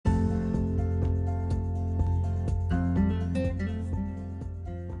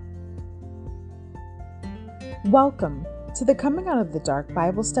Welcome to the Coming Out of the Dark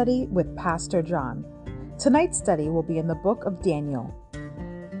Bible Study with Pastor John. Tonight's study will be in the book of Daniel.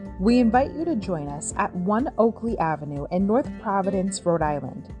 We invite you to join us at 1 Oakley Avenue in North Providence, Rhode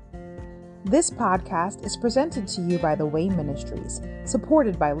Island. This podcast is presented to you by the Way Ministries,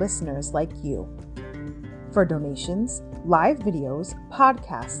 supported by listeners like you. For donations, live videos,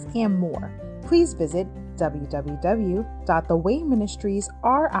 podcasts, and more, please visit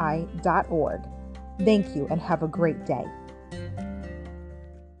www.thewayministriesri.org. Thank you and have a great day.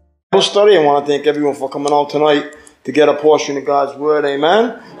 Bible study. I want to thank everyone for coming out tonight to get a portion of God's Word.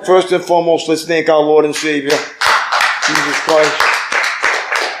 Amen. First and foremost, let's thank our Lord and Savior, Jesus Christ.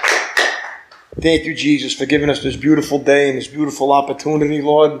 Thank you, Jesus, for giving us this beautiful day and this beautiful opportunity,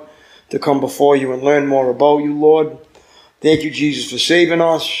 Lord, to come before you and learn more about you, Lord. Thank you, Jesus, for saving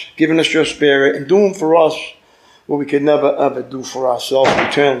us, giving us your Spirit, and doing for us what we could never, ever do for ourselves. We're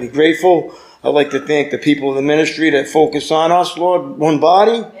eternally grateful. I'd like to thank the people of the ministry that focus on us, Lord. One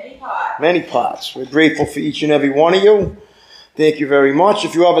body, many parts. We're grateful for each and every one of you. Thank you very much.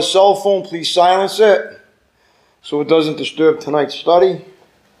 If you have a cell phone, please silence it so it doesn't disturb tonight's study.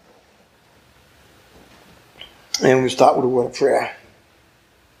 And we'll start with a word of prayer.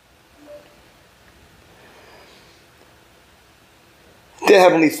 Dear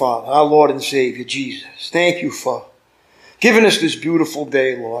Heavenly Father, our Lord and Savior, Jesus, thank you for giving us this beautiful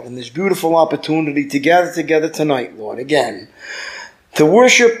day, Lord, and this beautiful opportunity to gather together tonight, Lord, again, to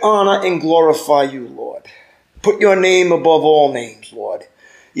worship, honor, and glorify you, Lord. Put your name above all names, Lord,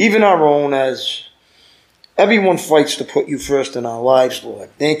 even our own, as everyone fights to put you first in our lives,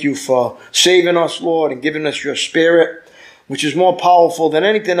 Lord. Thank you for saving us, Lord, and giving us your Spirit, which is more powerful than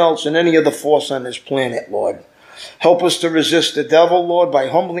anything else and any other force on this planet, Lord. Help us to resist the devil, Lord, by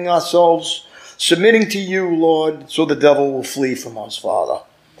humbling ourselves, submitting to you, Lord, so the devil will flee from us, Father.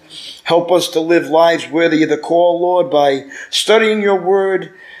 Help us to live lives worthy of the call, Lord, by studying your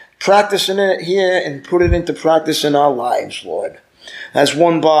word, practicing it here, and put it into practice in our lives, Lord. As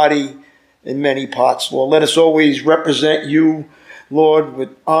one body in many parts, Lord. Let us always represent you, Lord, with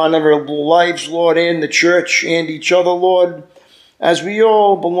honorable lives, Lord, and the church and each other, Lord, as we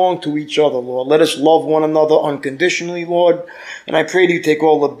all belong to each other, Lord. Let us love one another unconditionally, Lord. And I pray that you take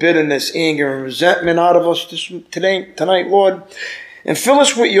all the bitterness, anger, and resentment out of us tonight, Lord. And fill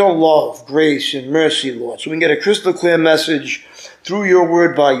us with your love, grace, and mercy, Lord, so we can get a crystal clear message through your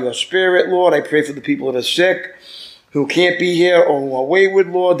word by your Spirit, Lord. I pray for the people that are sick, who can't be here, or who are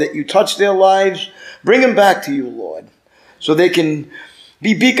wayward, Lord, that you touch their lives. Bring them back to you, Lord, so they can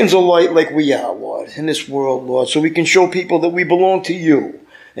be beacons of light like we are, Lord, in this world, Lord, so we can show people that we belong to you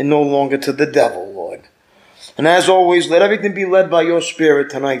and no longer to the devil, Lord. And as always, let everything be led by your Spirit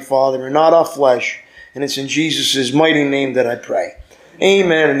tonight, Father, and not our flesh. And it's in Jesus' mighty name that I pray.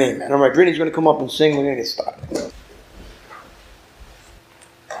 Amen and amen. All right, Brittany's going to come up and sing. We're going to get started.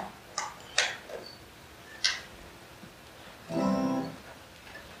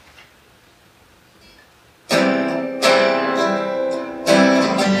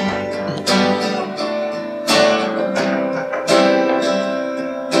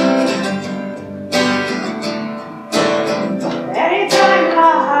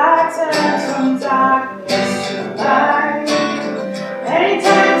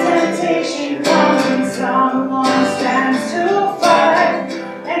 Anytime temptation comes in some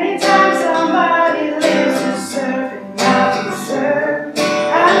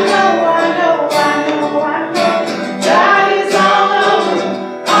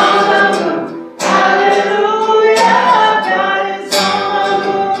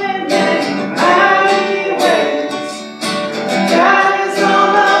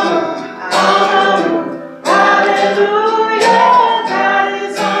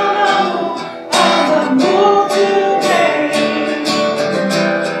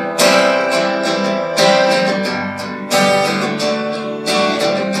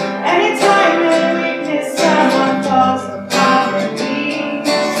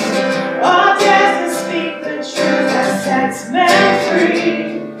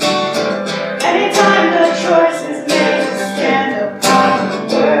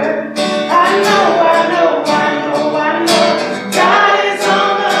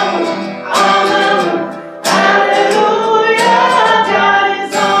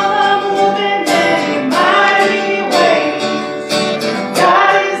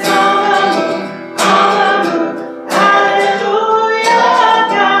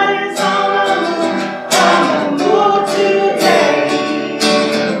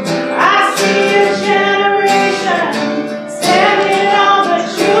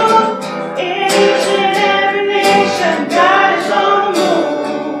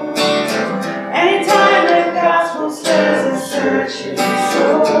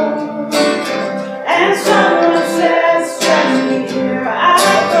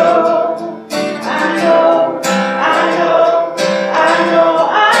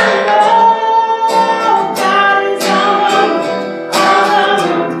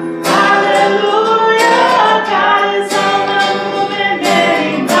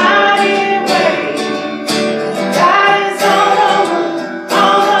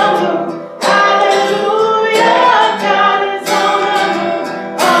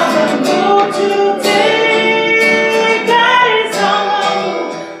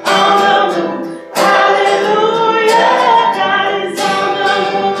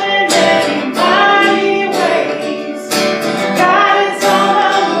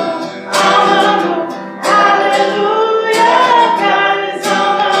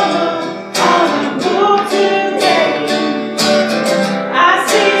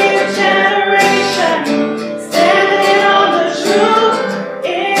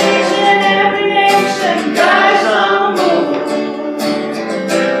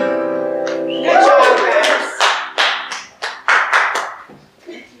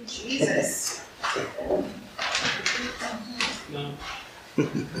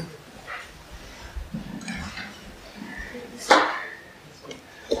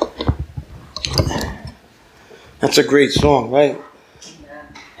That's a great song, right?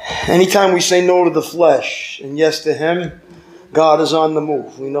 Anytime we say no to the flesh and yes to Him, God is on the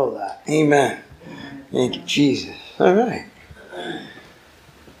move. We know that. Amen. Thank you, Jesus. All right.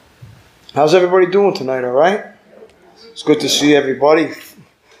 How's everybody doing tonight, all right? It's good to see everybody.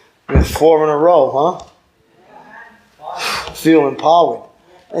 We have 4 in a row, huh? Feel empowered.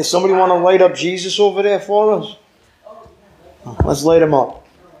 Hey, somebody want to light up Jesus over there for us? Let's light him up.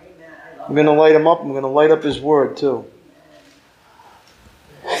 We're going to light him up. And we're going to light up His Word, too.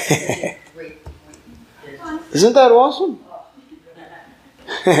 Isn't that awesome?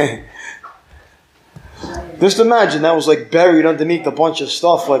 Just imagine that was like buried underneath a bunch of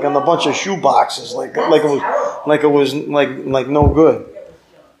stuff, like on a bunch of shoe boxes, like it was no good.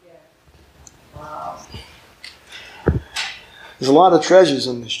 There's a lot of treasures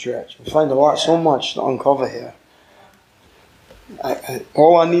in this church. We find so much to uncover here.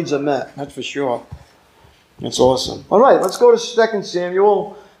 All our needs are met, that's for sure. That's awesome. All right, let's go to 2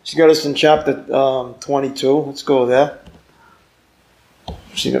 Samuel. She got us in chapter 22. Let's go there.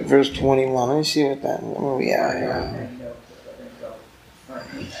 She got verse 21. Let me see where we are here.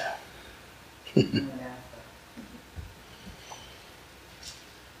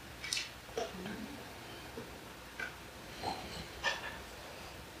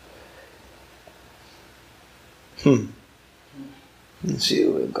 Let's see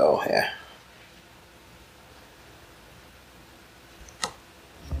where we'll go here.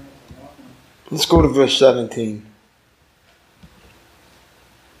 Let's go to verse 17.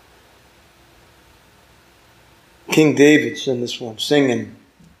 King David's in this one, singing.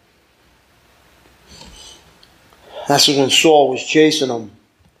 That's when Saul was chasing him.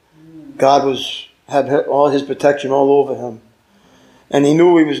 God had all His protection all over him. And he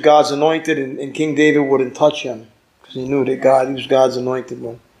knew he was God's anointed, and King David wouldn't touch him. Because he knew that he was God's anointed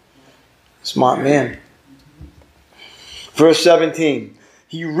one. Smart man. Verse 17.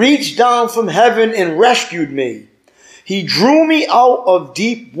 He reached down from heaven and rescued me. He drew me out of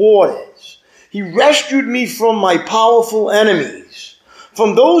deep waters. He rescued me from my powerful enemies,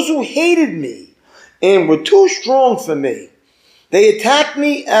 from those who hated me and were too strong for me. They attacked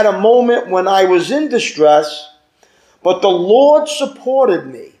me at a moment when I was in distress, but the Lord supported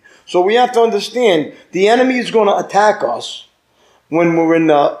me. So we have to understand, the enemy is going to attack us when we're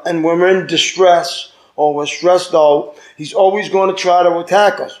in distress or we're stressed out. He's always going to try to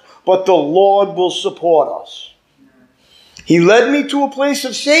attack us, but the Lord will support us. He led me to a place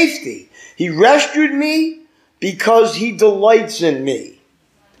of safety. He rescued me because He delights in me.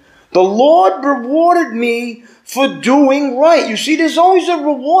 The Lord rewarded me for doing right. You see, there's always a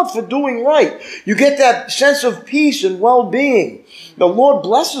reward for doing right. You get that sense of peace and well-being. The Lord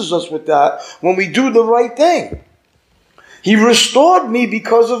blesses us with that when we do the right thing. He restored me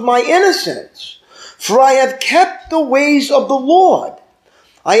because of my innocence, for I have kept the ways of the Lord.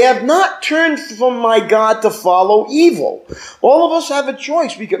 I have not turned from my God to follow evil. All of us have a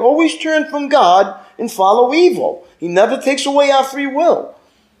choice. We can always turn from God and follow evil. He never takes away our free will.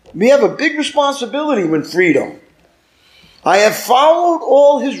 We have a big responsibility with freedom. I have followed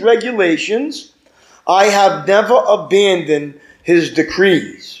all His regulations. I have never abandoned His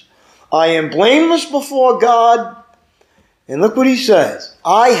decrees. I am blameless before God. And look what He says.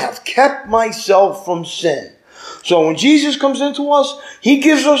 I have kept myself from sin. So when Jesus comes into us, He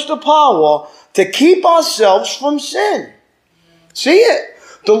gives us the power to keep ourselves from sin. See it?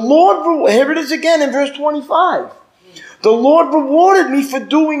 The Lord, here it is again in verse 25. The Lord rewarded me for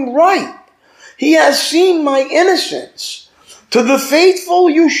doing right. He has seen my innocence. To the faithful,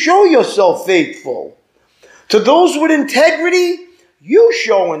 you show yourself faithful. To those with integrity, you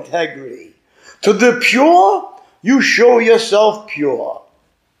show integrity. To the pure, you show yourself pure.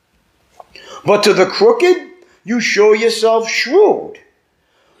 But to the crooked, you show yourself shrewd.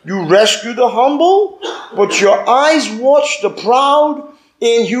 You rescue the humble, but your eyes watch the proud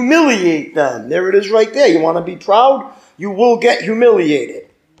and humiliate them. There it is right there. You want to be proud? You will get humiliated.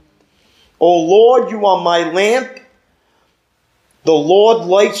 O Lord, you are my lamp. The Lord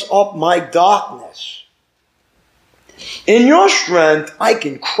lights up my darkness. In your strength, I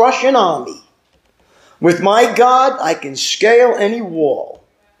can crush an army. With my God, I can scale any wall.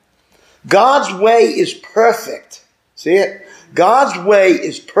 God's way is perfect. See it? God's way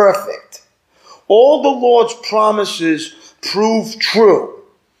is perfect. All the Lord's promises prove true.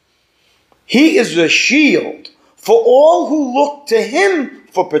 He is a shield for all who look to Him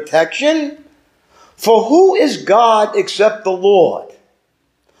for protection. For who is God except the Lord?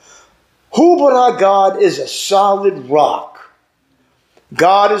 Who but our God is a solid rock?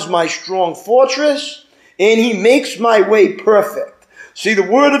 God is my strong fortress, and He makes my way perfect. See, the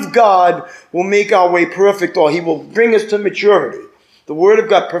Word of God will make our way perfect, or He will bring us to maturity. The Word of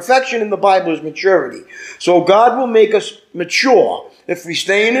God, perfection in the Bible is maturity. So God will make us mature if we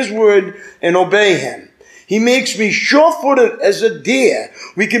stay in His Word and obey Him. He makes me sure-footed as a deer.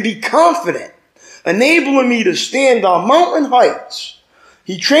 We can be confident, enabling me to stand on mountain heights.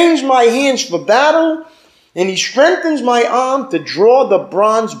 He trains my hands for battle, and He strengthens my arm to draw the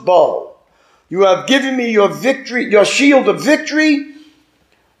bronze bow. You have given me your victory, your shield of victory.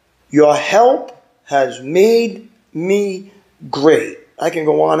 Your help has made me great. I can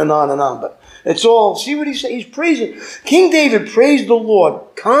go on and on and on, but it's all, see what he says? He's praising. King David praised the Lord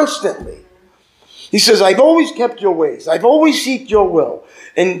constantly. He says, I've always kept your ways. I've always sought your will.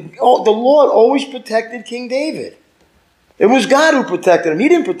 And the Lord always protected King David. It was God who protected him. He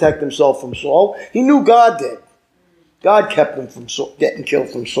didn't protect himself from Saul. He knew God did. God kept him from getting killed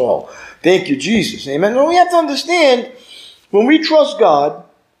from Saul. Thank you, Jesus. Amen. And we have to understand, when we trust God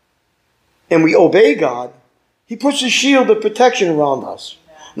and we obey God, He puts a shield of protection around us.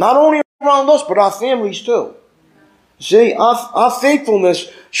 Not only around us, but our families too. See, our faithfulness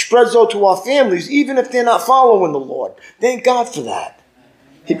spreads out to our families, even if they're not following the Lord. Thank God for that.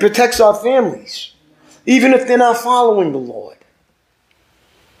 He protects our families, even if they're not following the Lord.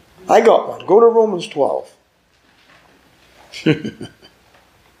 I got one. Go to Romans 12.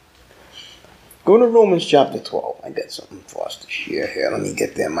 Go to Romans chapter 12. I got something for us to share here. Let me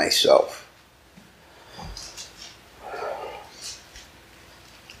get there myself.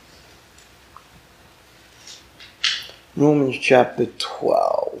 Romans chapter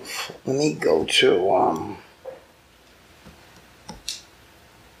 12. Let me go to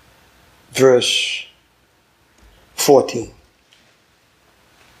verse 14.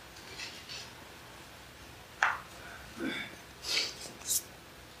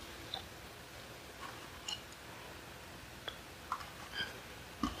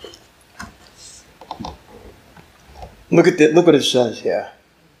 Look what it says here.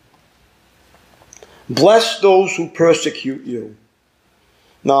 Bless those who persecute you.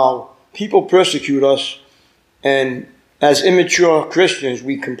 Now, people persecute us, and as immature Christians,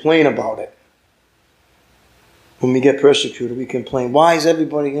 we complain about it. When we get persecuted, we complain. Why is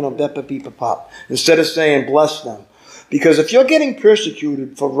everybody, beppa beepa pop? Instead of saying bless them. Because if you're getting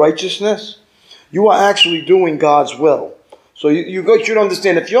persecuted for righteousness, you are actually doing God's will. So you should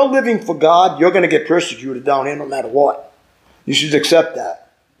understand, if you're living for God, you're going to get persecuted down here no matter what. You should accept that.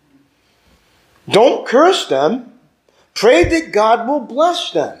 Don't curse them. Pray that God will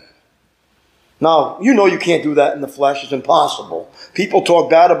bless them. Now, you can't do that in the flesh. It's impossible. People talk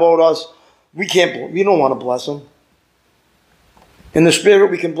bad about us. We don't want to bless them. In the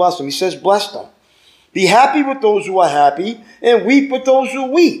spirit, we can bless them. He says, bless them. Be happy with those who are happy, and weep with those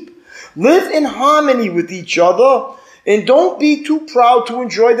who weep. Live in harmony with each other, and don't be too proud to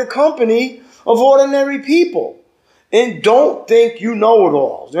enjoy the company of ordinary people. And don't think you know it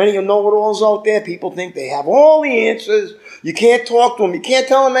all. Is there any know-it-alls out there? People think they have all the answers. You can't talk to them. You can't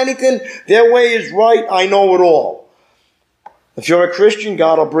tell them anything. Their way is right. I know it all. If you're a Christian,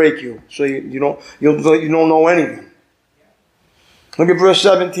 God will break you, so you don't know anything. Look at verse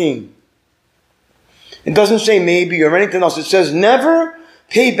 17. It doesn't say maybe or anything else. It says, never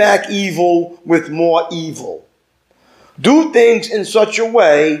pay back evil with more evil. Do things in such a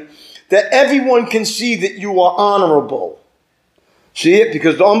way that everyone can see that you are honorable. See it?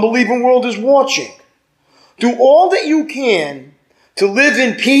 Because the unbelieving world is watching. Do all that you can to live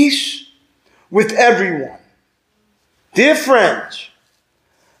in peace with everyone. Dear friends,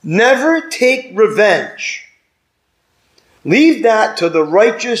 never take revenge. Leave that to the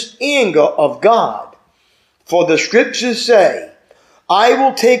righteous anger of God. For the scriptures say, I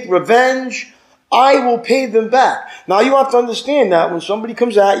will take revenge, I will pay them back. Now you have to understand that when somebody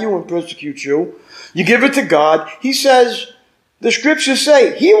comes at you and persecutes you, you give it to God. He says, the scriptures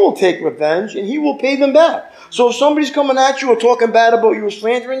say, He will take revenge and He will pay them back. So if somebody's coming at you or talking bad about you or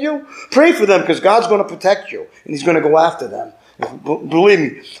slandering you, pray for them because God's going to protect you and He's going to go after them. Believe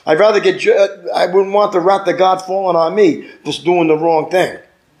me, I wouldn't want the wrath of God falling on me just doing the wrong thing.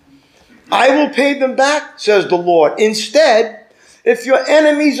 I will pay them back, says the Lord. Instead, if your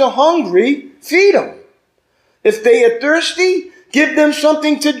enemies are hungry, feed them. If they are thirsty, give them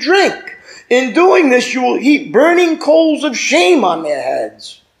something to drink. In doing this, you will heap burning coals of shame on their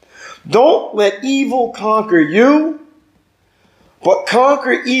heads. Don't let evil conquer you, but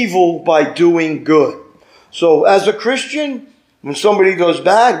conquer evil by doing good. So as a Christian, when somebody does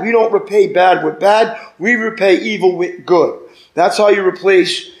bad, we don't repay bad with bad. We repay evil with good. That's how you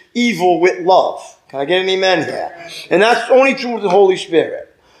replace evil with love. Can I get an amen here? And that's only true with the Holy Spirit.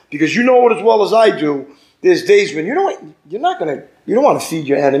 Because you know it as well as I do. there's days when you don't want to feed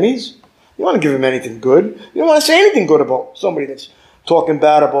your enemies. You don't want to give them anything good. You don't want to say anything good about somebody that's talking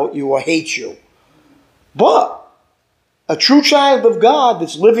bad about you or hates you. But a true child of God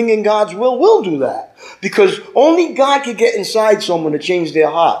that's living in God's will do that. Because only God can get inside someone to change their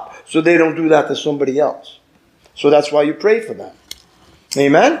heart so they don't do that to somebody else. So that's why you pray for them.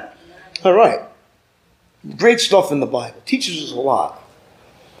 Amen? All right. Great stuff in the Bible. Teaches us a lot.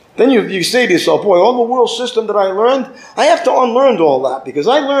 Then you say to yourself, boy, all the world system that I learned, I have to unlearn all that. Because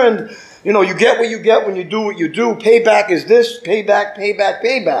I learned, you get what you get when you do what you do. Payback is this. Payback, payback,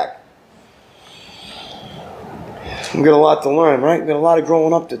 payback. We've got a lot to learn, right? We've got a lot of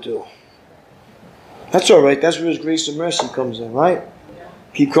growing up to do. That's all right. That's where His grace and mercy comes in, right?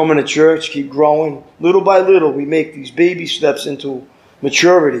 Keep coming to church. Keep growing. Little by little, we make these baby steps into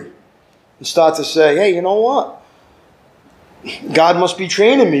maturity. And start to say, hey, you know what? God must be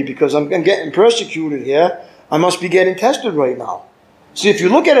training me because I'm getting persecuted here. I must be getting tested right now. See, if you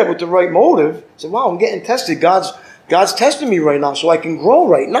look at it with the right motive, say, wow, I'm getting tested. God's testing me right now so I can grow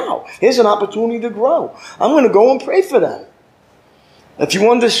right now. Here's an opportunity to grow. I'm going to go and pray for them. If you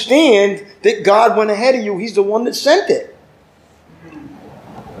understand that God went ahead of you, He's the one that sent it.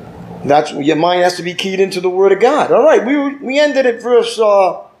 That's your mind has to be keyed into the Word of God. All right, we ended at verse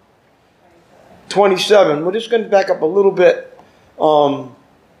 27. We're just going to back up a little bit to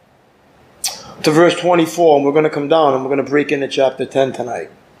verse 24, and we're going to come down and we're going to break into chapter 10 tonight.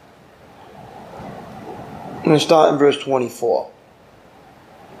 I'm going to start in verse 24.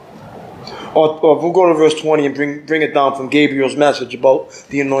 Or we'll go to verse 20 and bring it down from Gabriel's message about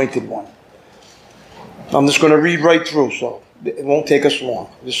the Anointed One. I'm just going to read right through, so it won't take us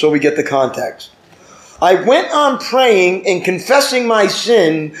long, just so we get the context. I went on praying and confessing my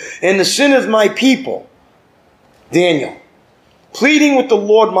sin and the sin of my people, Daniel, pleading with the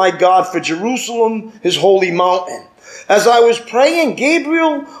Lord my God for Jerusalem, His holy mountain. As I was praying,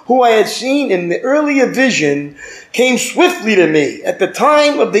 Gabriel, who I had seen in the earlier vision, came swiftly to me at the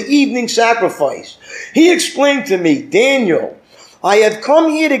time of the evening sacrifice. He explained to me, Daniel, I have come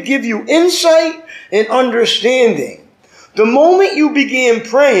here to give you insight and understanding. The moment you began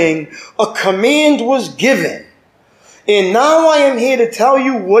praying, a command was given. And now I am here to tell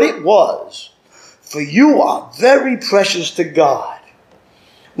you what it was. For you are very precious to God.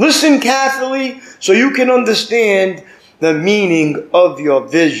 Listen carefully so you can understand the meaning of your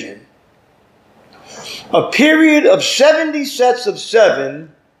vision. A period of 70 sets of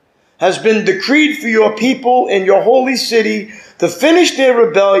 7 has been decreed for your people in your holy city to finish their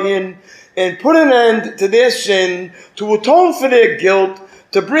rebellion and put an end to their sin, to atone for their guilt,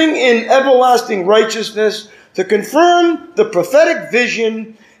 to bring in everlasting righteousness, to confirm the prophetic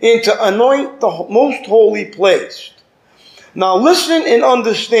vision, and to anoint the most holy place. Now listen and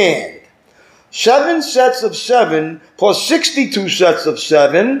understand. 7 sets of 7 plus 62 sets of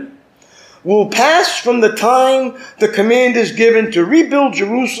 7 will pass from the time the command is given to rebuild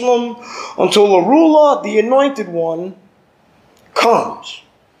Jerusalem until the ruler, the Anointed One, comes.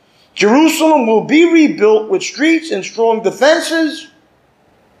 Jerusalem will be rebuilt with streets and strong defenses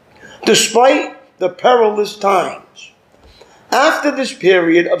despite the perilous times. After this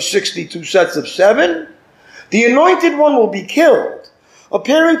period of 62 sets of 7, the Anointed One will be killed,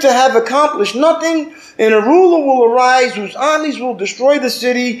 appearing to have accomplished nothing, and a ruler will arise whose armies will destroy the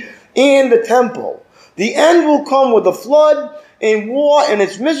city and the temple. The end will come with a flood, and war and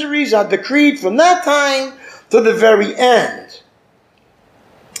its miseries are decreed from that time to the very end.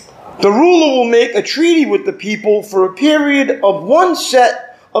 The ruler will make a treaty with the people for a period of 1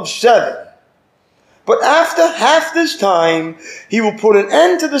 set of 7. But after half this time, he will put an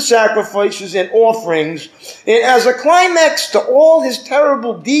end to the sacrifices and offerings, and as a climax to all his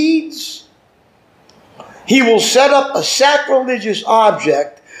terrible deeds, he will set up a sacrilegious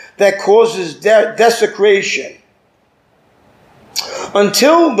object that causes desecration,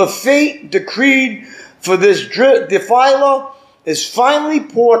 until the fate decreed for this defiler is finally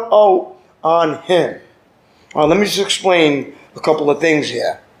poured out on him. Let me just explain a couple of things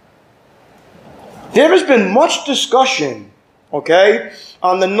here. There has been much discussion,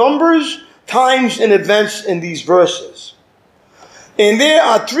 on the numbers, times, and events in these verses. And there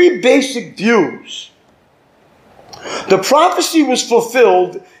are 3 basic views. The prophecy was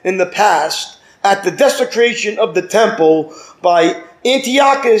fulfilled in the past at the desecration of the temple by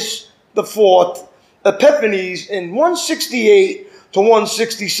Antiochus IV Epiphanes in 168 to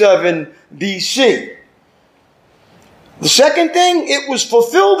 167 BC. The second thing, it was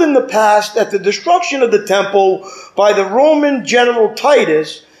fulfilled in the past at the destruction of the temple by the Roman general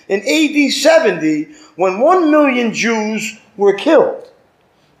Titus in AD 70, when 1 million Jews were killed.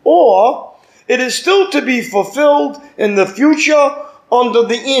 Or it is still to be fulfilled in the future under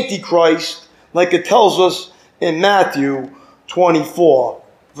the Antichrist, like it tells us in Matthew 24,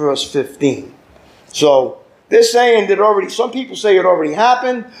 verse 15. So they're saying that already, some people say it already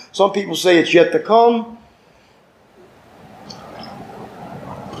happened, some people say it's yet to come.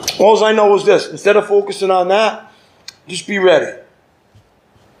 All I know is this: instead of focusing on that, just be ready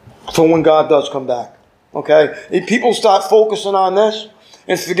for when God does come back. Okay? If people start focusing on this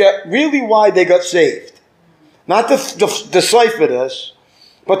and forget really why they got saved. Not to decipher this,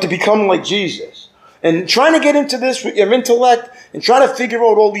 but to become like Jesus. And trying to get into this with your intellect and try to figure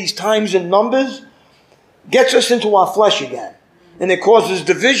out all these times and numbers gets us into our flesh again. And it causes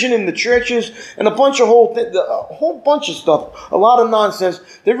division in the churches and a whole bunch of stuff, a lot of nonsense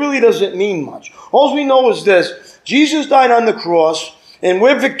that really doesn't mean much. All we know is this: Jesus died on the cross, and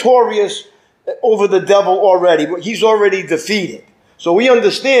we're victorious over the devil already. He's already defeated. So we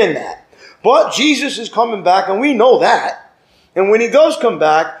understand that. But Jesus is coming back, and we know that. And when he does come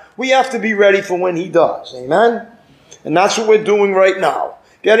back, we have to be ready for when he does. Amen? And that's what we're doing right now.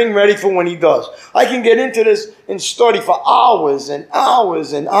 Getting ready for when he does. I can get into this and study for hours and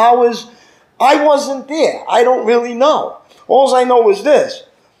hours and hours. I wasn't there. I don't really know. All I know is this: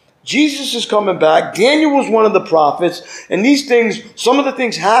 Jesus is coming back. Daniel was one of the prophets. And these things, some of the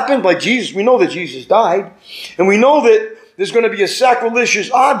things happened, like Jesus. We know that Jesus died. And we know that there's going to be a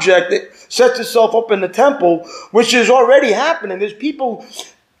sacrilegious object that sets itself up in the temple, which is already happening. There's people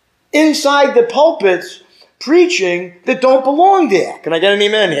inside the pulpits preaching that don't belong there. Can I get an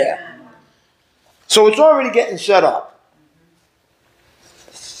amen here? So it's already getting set up.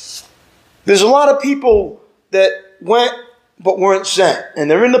 There's a lot of people that went but weren't sent. And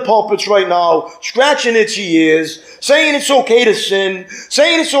they're in the pulpits right now, scratching itchy ears, saying it's okay to sin,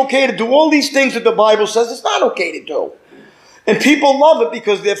 saying it's okay to do all these things that the Bible says it's not okay to do. And people love it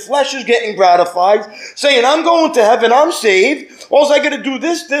because their flesh is getting gratified, saying, I'm going to heaven, I'm saved. All I got to do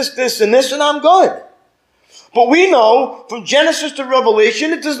this, and this, and I'm good. But we know from Genesis to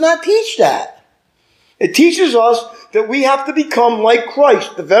Revelation, it does not teach that. It teaches us that we have to become like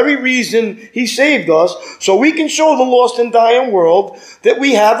Christ, the very reason he saved us, so we can show the lost and dying world that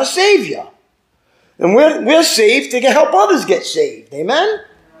we have a Savior. And we're saved to help others get saved. Amen?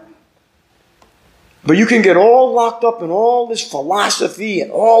 But you can get all locked up in all this philosophy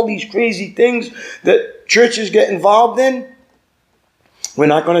and all these crazy things that churches get involved in. We're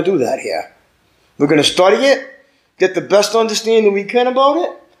not going to do that here. We're going to study it, get the best understanding we can about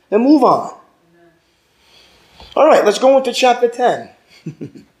it, and move on. All right, let's go into chapter 10.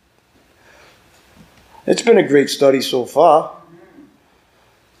 It's been a great study so far.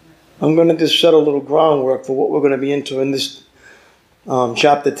 I'm going to just set a little groundwork for what we're going to be into in this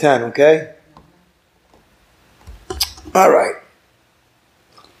chapter 10, okay? All right.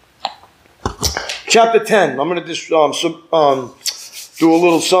 Chapter 10. I'm going to just do a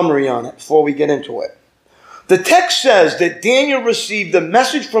little summary on it before we get into it. The text says that Daniel received a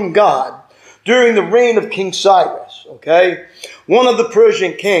message from God during the reign of King Cyrus, okay? One of the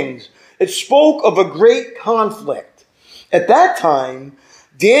Persian kings. It spoke of a great conflict. At that time,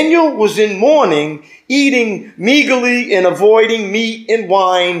 Daniel was in mourning, eating meagerly and avoiding meat and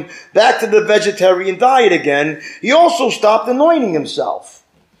wine, back to the vegetarian diet again. He also stopped anointing himself.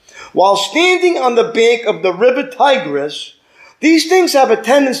 While standing on the bank of the river Tigris, these things have a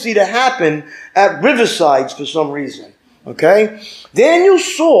tendency to happen at riversides for some reason. Okay? Daniel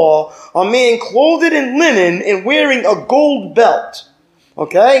saw a man clothed in linen and wearing a gold belt.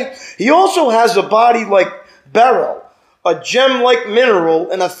 Okay? He also has a body like beryl, a gem-like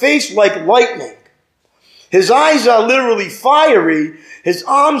mineral, and a face like lightning. His eyes are literally fiery. His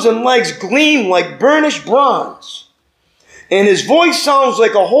arms and legs gleam like burnished bronze. And his voice sounds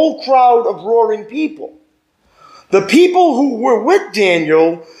like a whole crowd of roaring people. The people who were with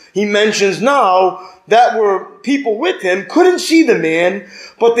Daniel, he mentions now, that were people with him, couldn't see the man,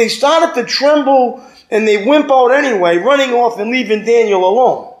 but they started to tremble and they wimp out anyway, running off and leaving Daniel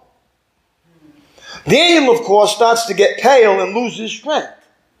alone. Daniel, of course, starts to get pale and lose his strength.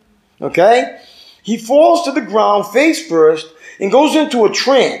 Okay? He falls to the ground face first and goes into a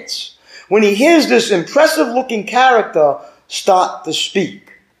trance when he hears this impressive-looking character start to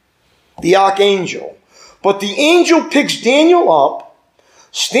speak, the archangel. But the angel picks Daniel up,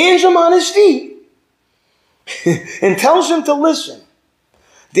 stands him on his feet, and tells him to listen.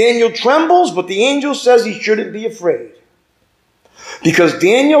 Daniel trembles, but the angel says he shouldn't be afraid. Because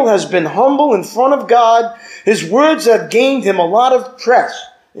Daniel has been humble in front of God, his words have gained him a lot of press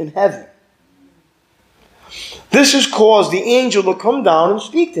in heaven. This has caused the angel to come down and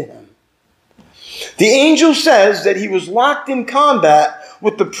speak to him. The angel says that he was locked in combat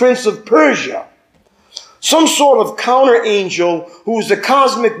with the prince of Persia, some sort of counter angel who was a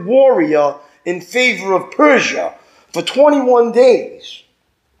cosmic warrior in favor of Persia for 21 days.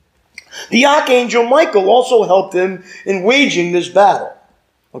 The archangel Michael also helped him in waging this battle.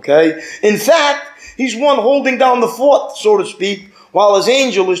 Okay? In fact, he's one holding down the fort, so to speak, while his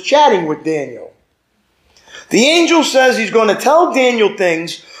angel is chatting with Daniel. The angel says he's going to tell Daniel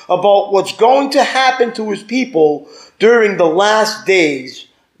things about what's going to happen to his people during the last days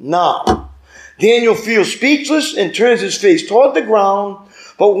now. Daniel feels speechless and turns his face toward the ground,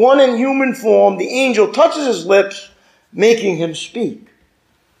 but one in human form, the angel touches his lips, making him speak.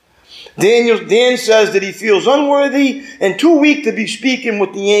 Dan says that he feels unworthy and too weak to be speaking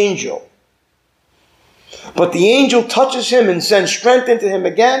with the angel. But the angel touches him and sends strength into him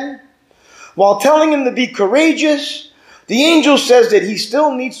again. While telling him to be courageous, the angel says that he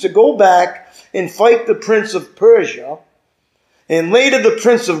still needs to go back and fight the prince of Persia, and later the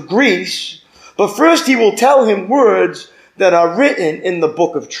prince of Greece, but first he will tell him words that are written in the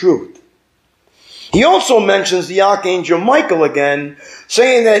book of truth. He also mentions the archangel Michael again,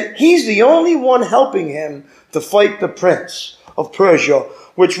 saying that he's the only one helping him to fight the prince of Persia,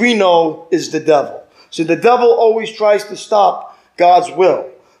 which we know is the devil. So the devil always tries to stop God's will.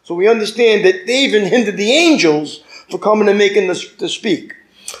 So we understand that they even hindered the angels for coming and making this to speak.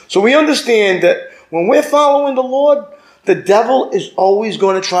 So we understand that when we're following the Lord, the devil is always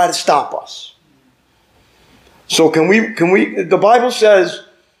going to try to stop us. So can we, the Bible says,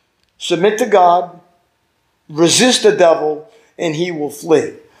 submit to God, resist the devil, and he will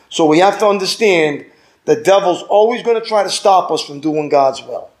flee. So we have to understand the devil's always going to try to stop us from doing God's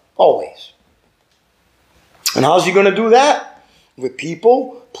will. Always. And how's he going to do that? With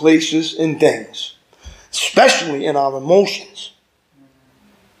people, places, and things. Especially in our emotions.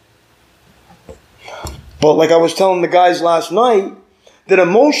 But like I was telling the guys last night, that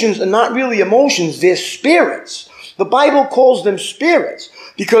emotions are not really emotions, they're spirits. The Bible calls them spirits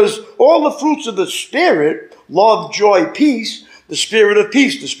because all the fruits of the Spirit, love, joy, peace, the spirit of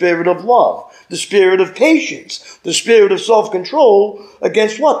peace, the spirit of love, the spirit of patience, the spirit of self-control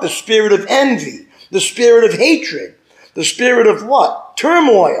against what? The spirit of envy, the spirit of hatred, the spirit of what?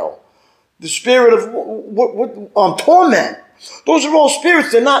 Turmoil, the spirit of torment. Those are all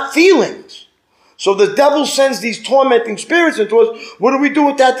spirits, they're not feelings. So the devil sends these tormenting spirits into us. What do we do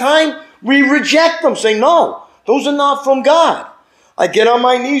at that time? We reject them, say, no, those are not from God. I get on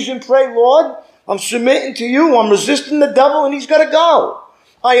my knees and pray, Lord, I'm submitting to you. I'm resisting the devil and he's got to go.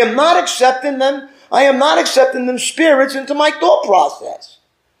 I am not accepting them. I am not accepting them spirits into my thought process.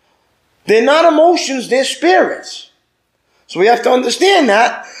 They're not emotions, they're spirits. So we have to understand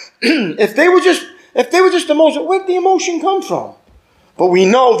that. If they were just emotions, where did the emotion come from? But we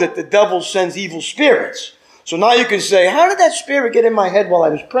know that the devil sends evil spirits. So now you can say, how did that spirit get in my head while I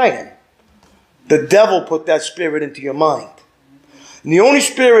was praying? The devil put that spirit into your mind. And the only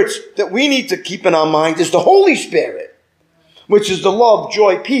spirits that we need to keep in our mind is the Holy Spirit, which is the love,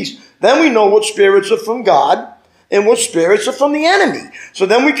 joy, peace. Then we know what spirits are from God and what spirits are from the enemy. So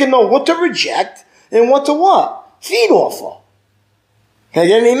then we can know what to reject and what to what? Feed off of. Can I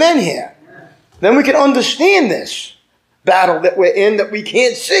get an amen here? Then we can understand this battle that we're in that we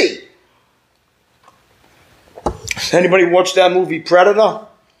can't see. Anybody watch that movie Predator?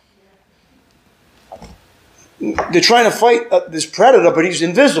 They're trying to fight this predator, but he's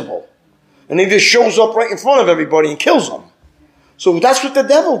invisible. And he just shows up right in front of everybody and kills them. So that's what the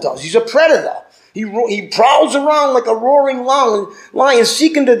devil does. He's a predator. He prowls around like a roaring lion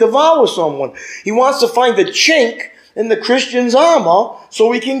seeking to devour someone. He wants to find the chink in the Christian's armor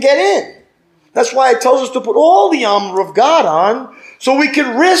so he can get in. That's why it tells us to put all the armor of God on so we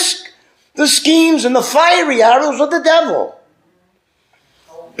can risk the schemes and the fiery arrows of the devil.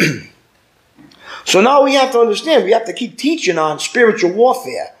 So now we have to understand, we have to keep teaching on spiritual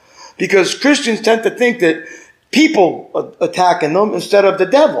warfare because Christians tend to think that people are attacking them instead of the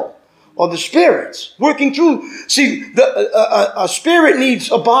devil or the spirits working through. See, a spirit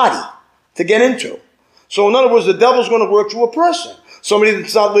needs a body to get into. So in other words, the devil's going to work through a person. Somebody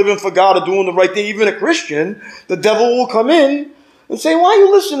that's not living for God or doing the right thing, even a Christian, the devil will come in and say, why are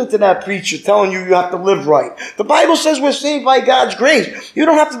you listening to that preacher telling you have to live right? The Bible says we're saved by God's grace. You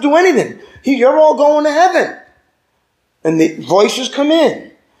don't have to do anything. You're all going to heaven. And the voices come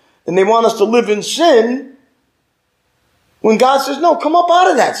in. And they want us to live in sin when God says, no, come up out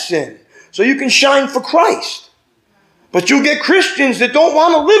of that sin so you can shine for Christ. But you'll get Christians that don't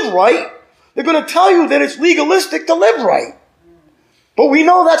want to live right. They're going to tell you that it's legalistic to live right. But we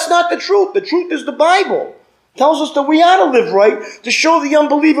know that's not the truth. The truth is the Bible. It tells us that we are to live right to show the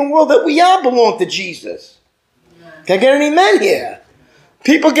unbelieving world that we are belong to Jesus. Can I get an amen here?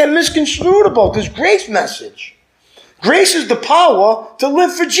 People get misconstrued about this grace message. Grace is the power to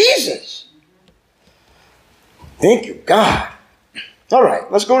live for Jesus. Thank you, God. All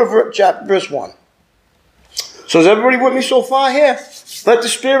right, let's go to verse 1. So is everybody with me so far here? Let the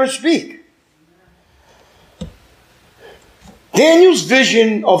Spirit speak. Daniel's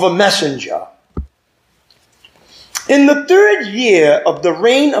vision of a messenger. In the 3rd year of the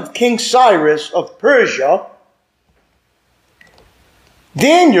reign of King Cyrus of Persia,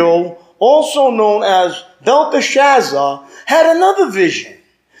 Daniel, also known as Belteshazzar, had another vision.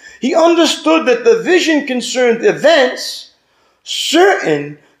 He understood that the vision concerned events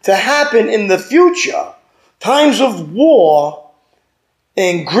certain to happen in the future, times of war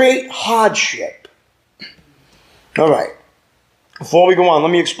and great hardship. All right. Before we go on,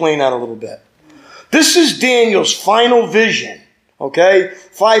 let me explain that a little bit. This is Daniel's final vision, okay?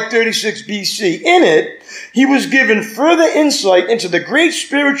 536 BC. In it, he was given further insight into the great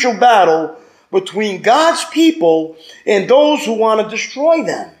spiritual battle between God's people and those who want to destroy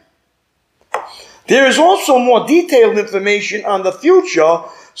them. There is also more detailed information on the future,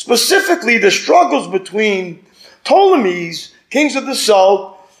 specifically the struggles between Ptolemies, kings of the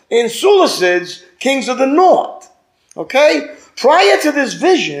south, and Seleucids, kings of the north. Okay? Prior to this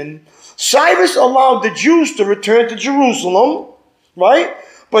vision, Cyrus allowed the Jews to return to Jerusalem, right?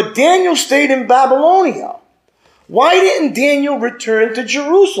 But Daniel stayed in Babylonia. Why didn't Daniel return to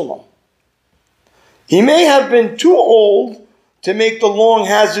Jerusalem? He may have been too old to make the long,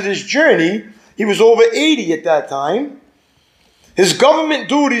 hazardous journey. He was over 80 at that time. His government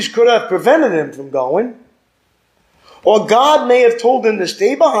duties could have prevented him from going. Or God may have told him to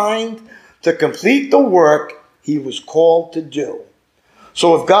stay behind to complete the work he was called to do.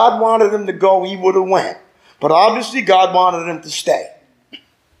 So if God wanted him to go, he would have went. But obviously God wanted him to stay.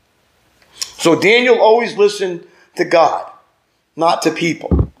 So Daniel always listened to God, not to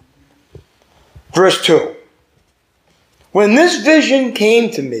people. Verse 2. When this vision came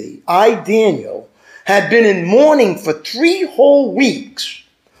to me, I, Daniel, had been in mourning for 3 whole weeks.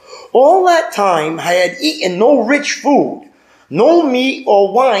 All that time I had eaten no rich food, no meat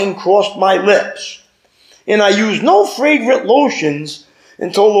or wine crossed my lips. And I used no fragrant lotions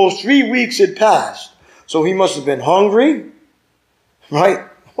until those 3 weeks had passed. So he must have been hungry, right?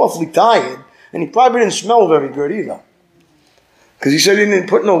 Awfully tired. And he probably didn't smell very good either. Because he said he didn't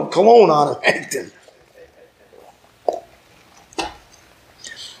put no cologne on or anything.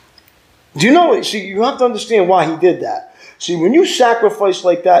 Do you know, see, you have to understand why he did that. See, when you sacrifice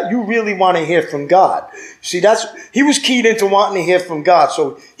like that, you really want to hear from God. See, he was keyed into wanting to hear from God.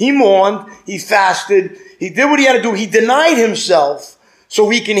 So he mourned, he fasted, he did what he had to do. He denied himself so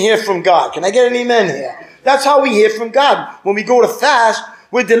he can hear from God. Can I get an amen here? That's how we hear from God. When we go to fast,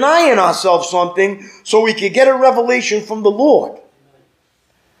 we're denying ourselves something so we can get a revelation from the Lord.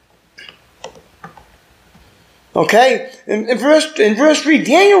 Okay? In verse 3,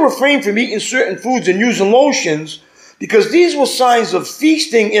 Daniel refrained from eating certain foods and using lotions because these were signs of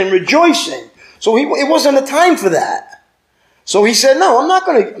feasting and rejoicing. So it wasn't a time for that. So he said, no, I'm not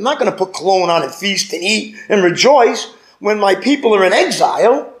going to put cologne on and feast and eat and rejoice when my people are in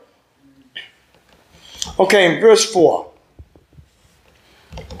exile. Okay, in verse 4.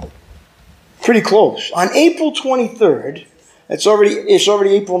 Pretty close. On April 23rd, it's already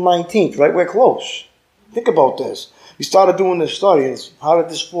April 19th, right? We're close. Think about this. We started doing this study. How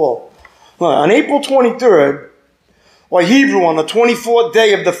did this fall? Well, on April 23rd, or Hebrew, on the 24th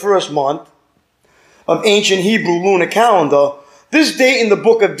day of the first month of ancient Hebrew lunar calendar, this date in the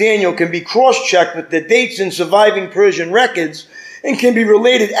book of Daniel can be cross-checked with the dates in surviving Persian records and can be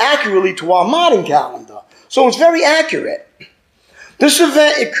related accurately to our modern calendar. So it's very accurate. This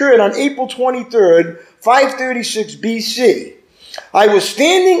event occurred on April 23rd, 536 BC. I was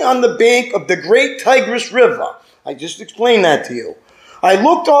standing on the bank of the great Tigris River. I just explained that to you. I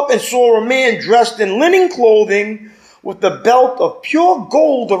looked up and saw a man dressed in linen clothing with a belt of pure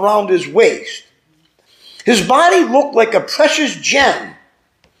gold around his waist. His body looked like a precious gem.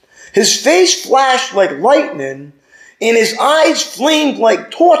 His face flashed like lightning, and his eyes flamed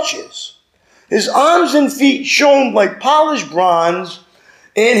like torches. His arms and feet shone like polished bronze,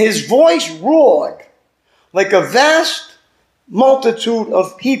 and his voice roared like a vast multitude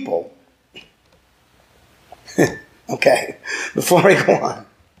of people. Okay, before I go on.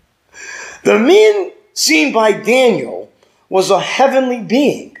 The man seen by Daniel was a heavenly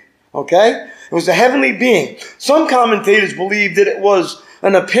being. Okay? It was a heavenly being. Some commentators believe that it was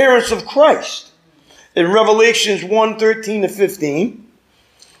an appearance of Christ in Revelations 1:13-15,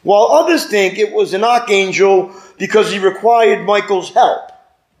 while others think it was an archangel because he required Michael's help.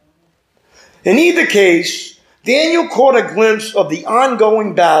 In either case, Daniel caught a glimpse of the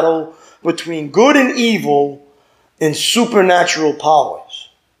ongoing battle between good and evil and supernatural powers.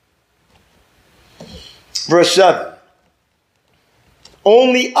 Verse 7.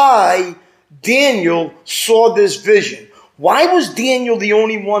 Only I, Daniel, saw this vision. Why was Daniel the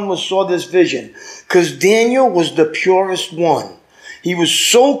only one who saw this vision? Because Daniel was the purest one. He was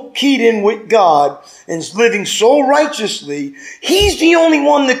so keyed in with God and living so righteously. He's the only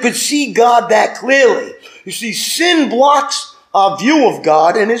one that could see God that clearly. You see, sin blocks our view of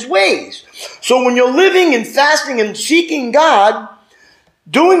God and his ways. So when you're living and fasting and seeking God,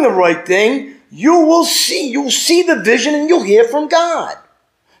 doing the right thing, you'll see the vision and you'll hear from God.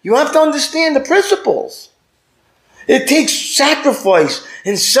 You have to understand the principles. It takes sacrifice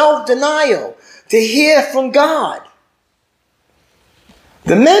and self-denial to hear from God.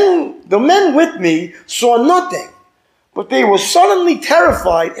 The men with me saw nothing, but they were suddenly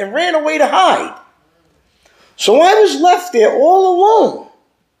terrified and ran away to hide. So I was left there all alone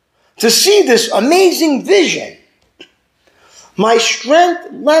to see this amazing vision. My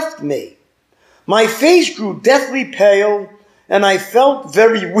strength left me. My face grew deathly pale, and I felt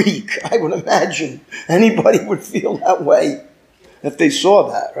very weak. I would imagine anybody would feel that way if they saw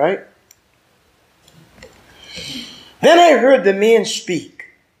that, right? Then I heard the man speak.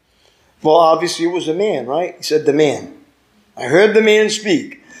 Well, obviously it was a man, right? He said the man. I heard the man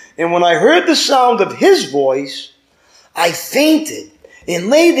speak. And when I heard the sound of his voice, I fainted and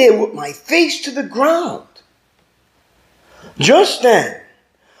lay there with my face to the ground. Just then,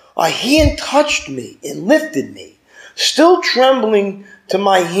 a hand touched me and lifted me, still trembling to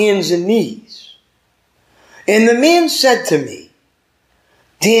my hands and knees. And the man said to me,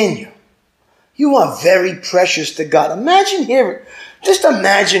 Daniel, you are very precious to God. Imagine hearing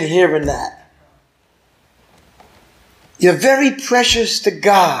that. You're very precious to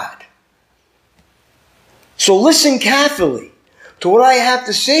God. So listen carefully to what I have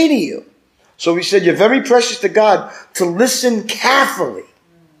to say to you. So he said, you're very precious to God, to listen carefully.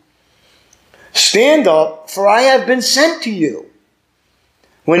 Stand up, for I have been sent to you.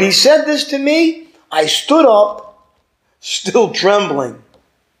 When he said this to me, I stood up, still trembling.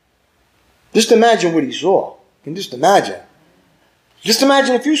 Just imagine what he saw. You can just imagine. Just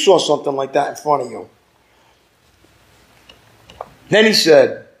imagine if you saw something like that in front of you. Then he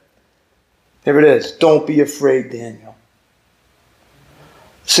said, here it is, don't be afraid, Daniel.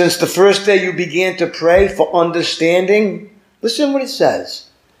 Since the first day you began to pray for understanding, listen what it says.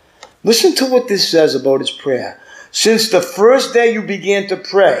 Listen to what this says about his prayer. Since the first day you began to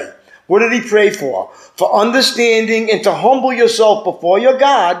pray, what did he pray for? For understanding and to humble yourself before your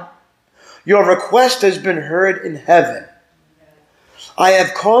God. Your request has been heard in heaven. I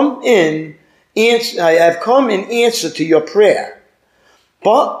have come in answer to your prayer.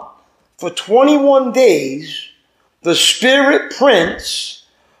 But for 21 days, the spirit prince,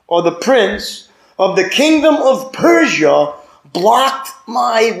 or the prince of the kingdom of Persia, blocked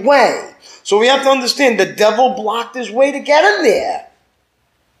my way. So we have to understand the devil blocked his way to get him there.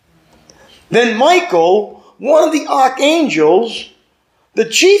 Then Michael, one of the archangels, the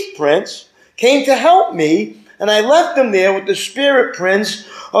chief prince, came to help me, and I left him there with the spirit prince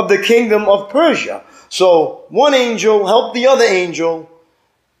of the kingdom of Persia. So one angel helped the other angel,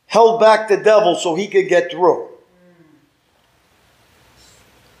 held back the devil so he could get through.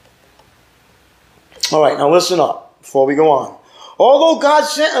 All right, now listen up before we go on. Although God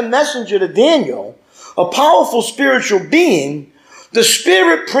sent a messenger to Daniel, a powerful spiritual being, the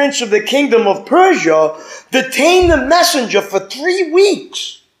spirit prince of the kingdom of Persia detained the messenger for 3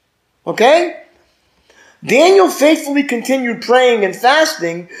 weeks. Okay? Daniel faithfully continued praying and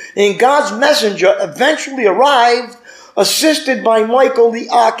fasting, and God's messenger eventually arrived, assisted by Michael the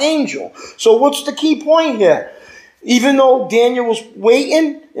archangel. So what's the key point here? Even though Daniel was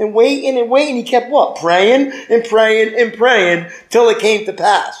waiting and waiting and waiting, he kept what? Praying and praying and praying till it came to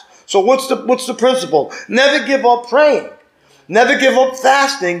pass. So what's the principle? Never give up praying. Never give up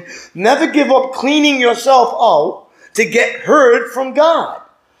fasting. Never give up cleaning yourself out to get heard from God.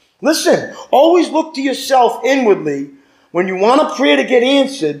 Listen, always look to yourself inwardly when you want a prayer to get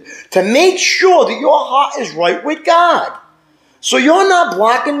answered to make sure that your heart is right with God. So you're not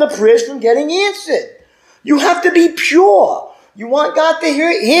blocking the prayers from getting answered. You have to be pure. You want God to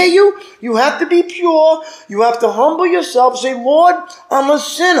hear you? You have to be pure. You have to humble yourself. Say, Lord, I'm a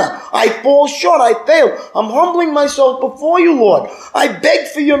sinner. I fall short. I fail. I'm humbling myself before you, Lord. I beg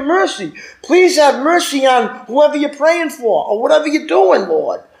for your mercy. Please have mercy on whoever you're praying for or whatever you're doing,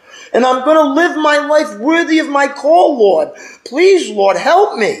 Lord. And I'm going to live my life worthy of my call, Lord. Please, Lord,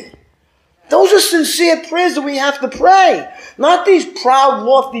 help me. Those are sincere prayers that we have to pray. Not these proud,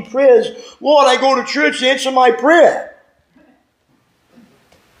 lofty prayers. Lord, I go to church, answer my prayer.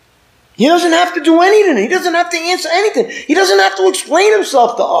 He doesn't have to do anything. He doesn't have to answer anything. He doesn't have to explain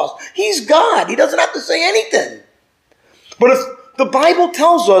himself to us. He's God. He doesn't have to say anything. But if the Bible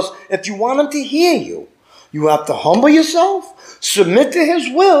tells us, if you want him to hear you, you have to humble yourself, submit to his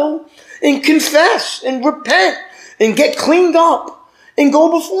will, and confess and repent and get cleaned up and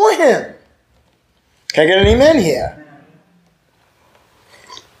go before him. Can I get an amen here?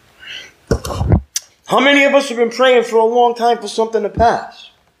 How many of us have been praying for a long time for something to pass?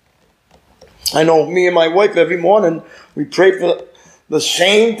 I know me and my wife every morning, we pray for the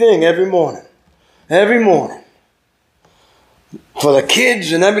same thing every morning. Every morning. For the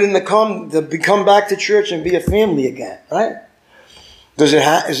kids and everything to come back to church and be a family again, right? Is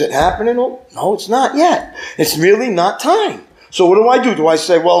it happening? No, it's not yet. It's really not time. So what do? Do I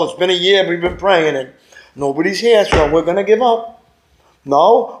say, well, it's been a year, we've been praying and nobody's here, so we're going to give up?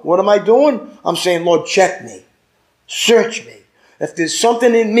 No. What am I doing? I'm saying, Lord, check me. Search me. If there's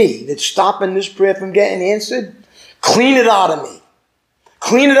something in me that's stopping this prayer from getting answered, clean it out of me.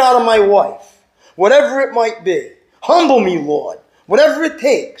 Clean it out of my wife. Whatever it might be. Humble me, Lord. Whatever it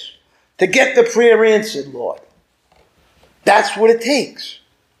takes to get the prayer answered, Lord. That's what it takes.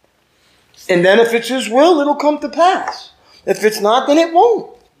 And then if it's his will, it'll come to pass. If it's not, then it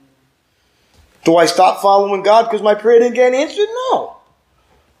won't. Do I stop following God because my prayer didn't get answered? No.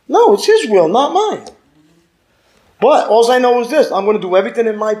 No, it's his will, not mine. But all I know is this. I'm going to do everything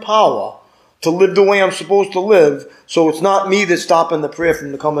in my power to live the way I'm supposed to live, so it's not me that's stopping the prayer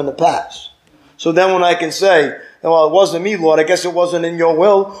from coming to pass. So then when I can say, well, it wasn't me, Lord, I guess it wasn't in your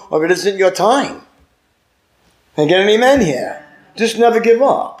will, or it isn't your time. Can I get an amen here? Just never give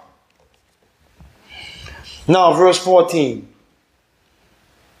up. Now, verse 14.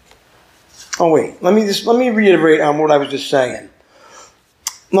 Oh, wait. Let me reiterate on what I was just saying.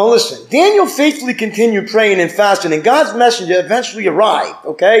 Now, listen. Daniel faithfully continued praying and fasting, and God's messenger eventually arrived,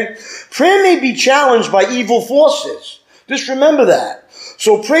 okay? Prayer may be challenged by evil forces. Just remember that.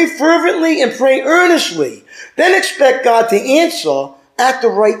 So pray fervently and pray earnestly. Then expect God to answer at the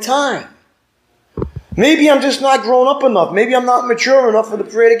right time. Maybe I'm just not grown up enough. Maybe I'm not mature enough for the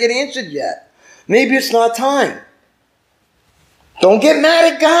prayer to get answered yet. Maybe it's not time. Don't get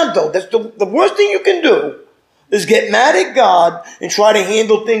mad at God, though. That's the worst thing you can do is get mad at God and try to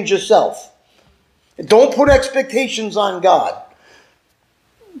handle things yourself. Don't put expectations on God.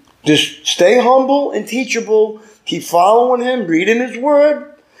 Just stay humble and teachable. Keep following him, reading his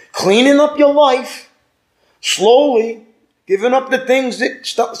word, cleaning up your life, slowly giving up the things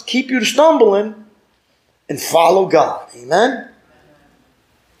that keep you stumbling, and follow God. Amen?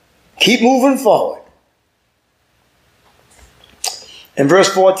 Keep moving forward. In verse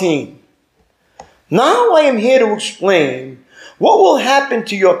 14, now I am here to explain what will happen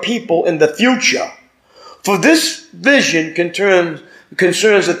to your people in the future. For this vision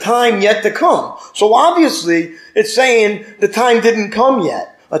concerns a time yet to come. So obviously, it's saying the time didn't come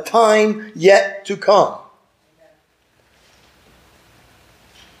yet. A time yet to come.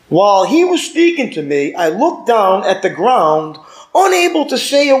 While he was speaking to me, I looked down at the ground, unable to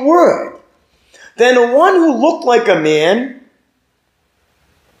say a word. Then the one who looked like a man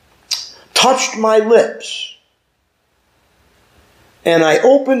touched my lips. And I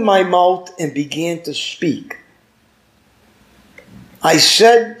opened my mouth and began to speak. I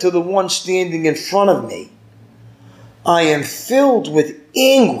said to the one standing in front of me, I am filled with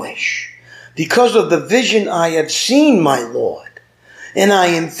anguish because of the vision I have seen, my Lord, and I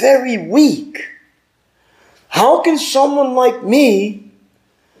am very weak. How can someone like me,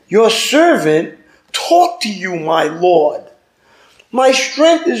 your servant, talk to you, my Lord? My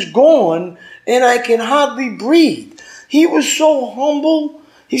strength is gone and I can hardly breathe. He was so humble.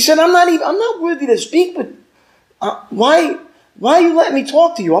 He said, I'm not worthy to speak, but why are you letting me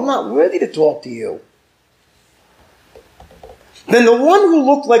talk to you? I'm not worthy to talk to you. Then the one who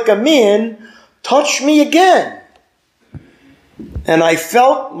looked like a man touched me again. And I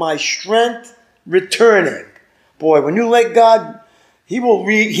felt my strength returning. Boy, when you let God, He will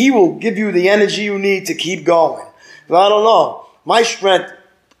give you the energy you need to keep going. But I don't know. My strength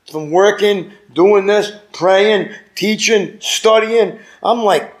from working, doing this, praying, teaching, studying, I'm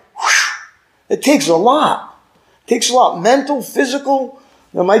like, whew, it takes a lot. It takes a lot. Mental, physical.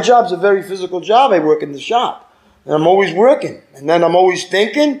 Now, my job's a very physical job. I work in the shop. And I'm always working. And then I'm always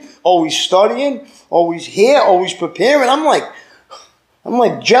thinking, always studying, always here, always preparing. I'm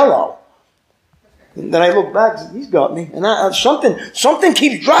like Jello. And then I look back, he's got me. And something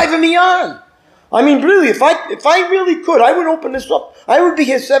keeps driving me on. I mean, really, if I really could, I would open this up. I would be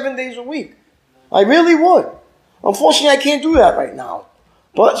here 7 days a week. I really would. Unfortunately, I can't do that right now.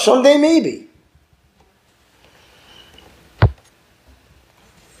 But someday maybe.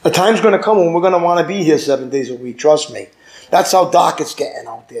 A time's going to come when we're going to want to be here 7 days a week. Trust me. That's how dark it's getting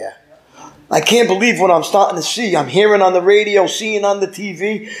out there. I can't believe what I'm starting to see. I'm hearing on the radio, seeing on the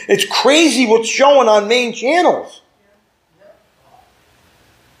TV. It's crazy what's showing on main channels.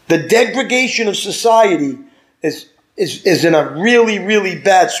 The degradation of society is in a really, really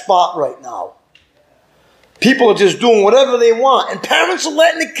bad spot right now. People are just doing whatever they want. And parents are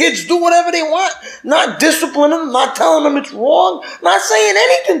letting the kids do whatever they want. Not disciplining them, not telling them it's wrong, not saying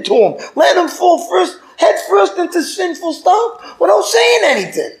anything to them. Letting them fall head first into sinful stuff without saying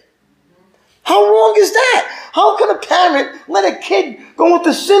anything. How wrong is that? How can a parent let a kid go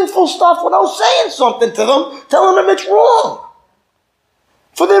into sinful stuff without saying something to them, telling them it's wrong?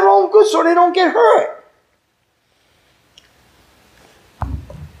 For their own good, so they don't get hurt.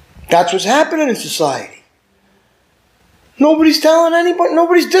 That's what's happening in society. Nobody's telling anybody,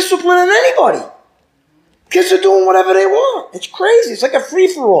 nobody's disciplining anybody. Kids are doing whatever they want. It's crazy. It's like a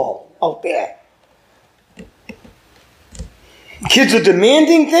free-for-all out there. Kids are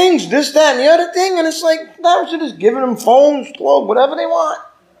demanding things, this, that, and the other thing, and it's like, now we're just giving them phones, clothes, whatever they want.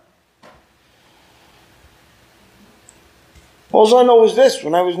 All I know is this.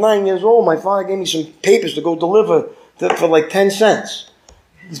 When I was 9 years old, my father gave me some papers to go deliver for like 10 cents.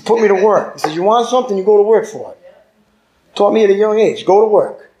 He put me to work. He said, you want something, you go to work for it. Taught me at a young age, go to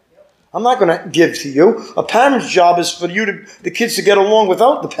work. I'm not going to give to you. A parent's job is for the kids to get along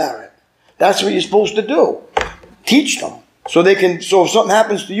without the parent. That's what you're supposed to do. Teach them. So if something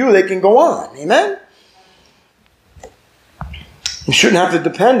happens to you, they can go on. Amen? You shouldn't have to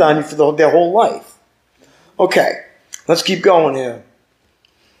depend on you for their whole life. Okay, let's keep going here.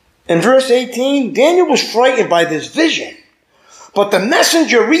 In verse 18, Daniel was frightened by this vision, but the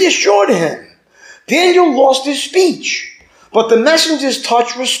messenger reassured him. Daniel lost his speech, but the messenger's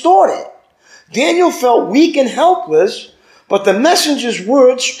touch restored it. Daniel felt weak and helpless, but the messenger's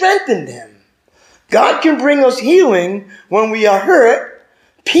words strengthened him. God can bring us healing when we are hurt,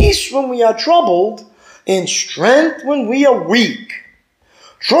 peace when we are troubled, and strength when we are weak.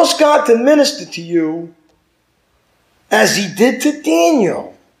 Trust God to minister to you as he did to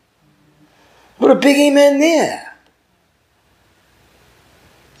Daniel. What a big amen there.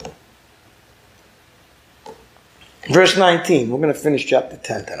 Verse 19, we're going to finish chapter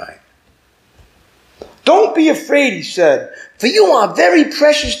 10 tonight. Don't be afraid, he said, for you are very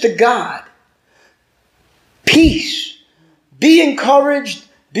precious to God. Peace. Be encouraged.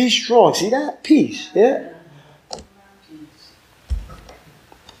 Be strong. See that? Peace. Yeah?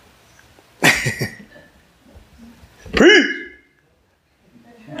 Peace.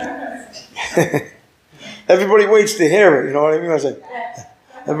 Everybody waits to hear it. You know what I mean? I say,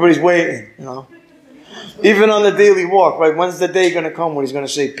 everybody's waiting. You know. Even on the daily walk, right? When's the day going to come when he's going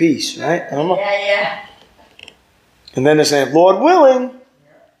to say peace, right? Yeah. And then they're saying, Lord willing,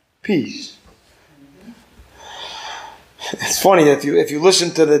 peace. It's funny, if you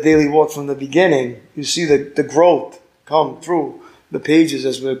listen to the daily walk from the beginning, you see the growth come through the pages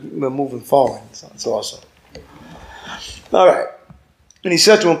as we're moving forward. So it's awesome. All right. And he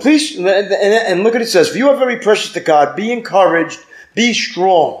said to him, please, and look what it says, for you are very precious to God. Be encouraged. Be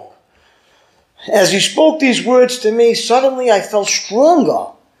strong. As he spoke these words to me, suddenly I felt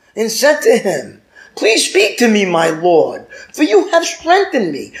stronger and said to him, please speak to me, my Lord, for you have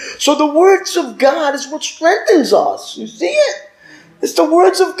strengthened me. So the words of God is what strengthens us. You see it? It's the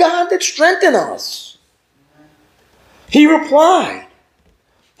words of God that strengthen us. He replied,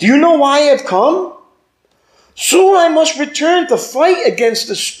 do you know why I have come? Soon I must return to fight against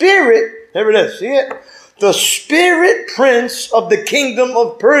the spirit, here it is, see it? The spirit prince of the kingdom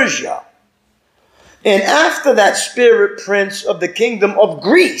of Persia. And after that spirit prince of the kingdom of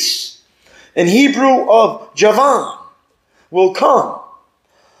Greece, in Hebrew of Javan, will come.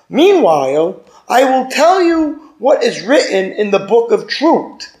 Meanwhile, I will tell you what is written in the book of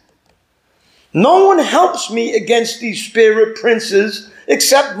truth. No one helps me against these spirit princes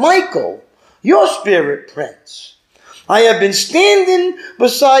except Michael, your spirit prince. I have been standing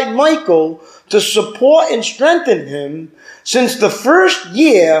beside Michael to support and strengthen him since the first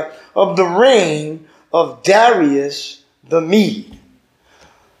year of the reign of Darius the Mede.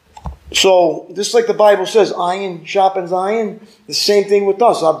 So, just like the Bible says, iron sharpens iron, the same thing with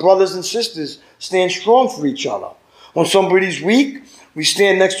us. Our brothers and sisters stand strong for each other. When somebody's weak, we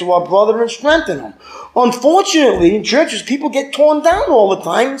stand next to our brother and strengthen them. Unfortunately, in churches, people get torn down all the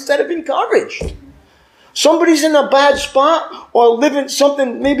time instead of encouraged. Somebody's in a bad spot or living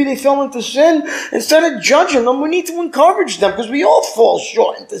something, maybe they fell into sin. Instead of judging them, we need to encourage them because we all fall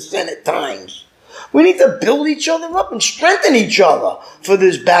short into sin at times. We need to build each other up and strengthen each other for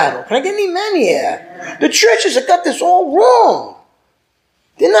this battle. Can I get any men here? The churches have got this all wrong.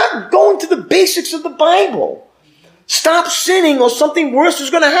 They're not going to the basics of the Bible. Stop sinning or something worse is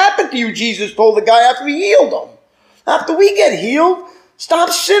going to happen to you, Jesus told the guy after he healed him. After we get healed, stop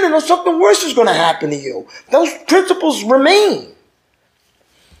sinning or something worse is going to happen to you. Those principles remain.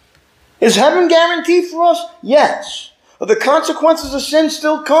 Is heaven guaranteed for us? Yes. Are the consequences of sin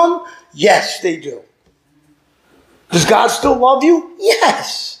still come? Yes, they do. Does God still love you?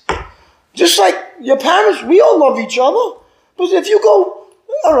 Yes. Just like your parents, we all love each other. But if you go,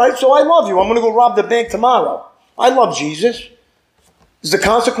 all right, so I love you. I'm going to go rob the bank tomorrow. I love Jesus. Is the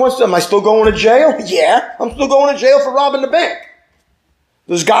consequence, am I still going to jail? Yeah, I'm still going to jail for robbing the bank.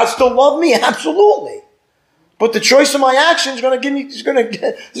 Does God still love me? Absolutely. But the choice of my action is going to give me,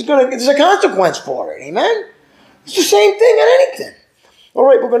 there's a consequence for it. Amen? It's the same thing in anything. All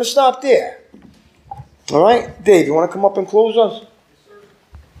right, we're going to stop there. All right, Dave, you want to come up and close us?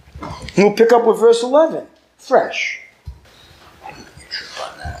 We'll pick up with verse 11. Fresh. I didn't get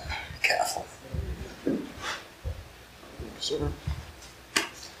trip on that. Careful.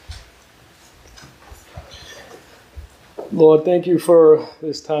 Lord, thank you for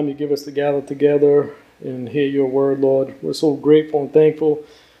this time you give us to gather together and hear your word, Lord. We're so grateful and thankful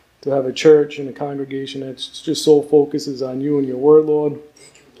to have a church and a congregation that just so focuses on you and your word, Lord.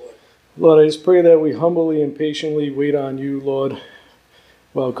 Thank you, Lord. Lord, I just pray that we humbly and patiently wait on you, Lord,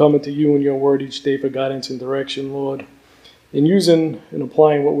 while coming to you and your word each day for guidance and direction, Lord, and using and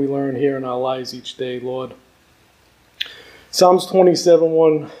applying what we learn here in our lives each day, Lord. Psalms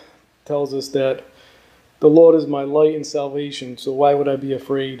 27:1 tells us that the Lord is my light and salvation, so why would I be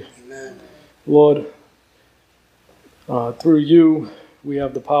afraid? Amen. Lord, through you, we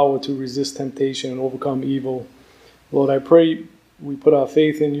have the power to resist temptation and overcome evil. Lord, I pray we put our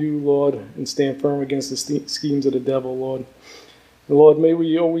faith in you, Lord, and stand firm against the schemes of the devil, Lord. And Lord, may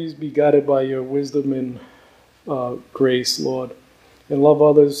we always be guided by your wisdom and grace, Lord, and love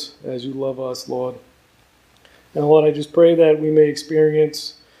others as you love us, Lord. And Lord, I just pray that we may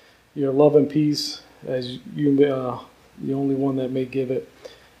experience your love and peace as you are the only one that may give it.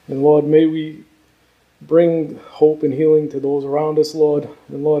 And Lord, may we bring hope and healing to those around us, Lord.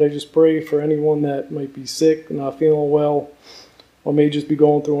 And Lord, I just pray for anyone that might be sick, not feeling well, or may just be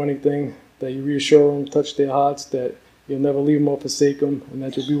going through anything, that you reassure them, touch their hearts, that you'll never leave them or forsake them, and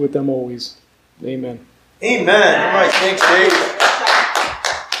that you'll be with them always. Amen. Amen. All right, thanks, Dave.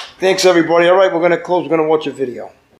 Thanks, everybody. All right, we're going to close. We're going to watch a video.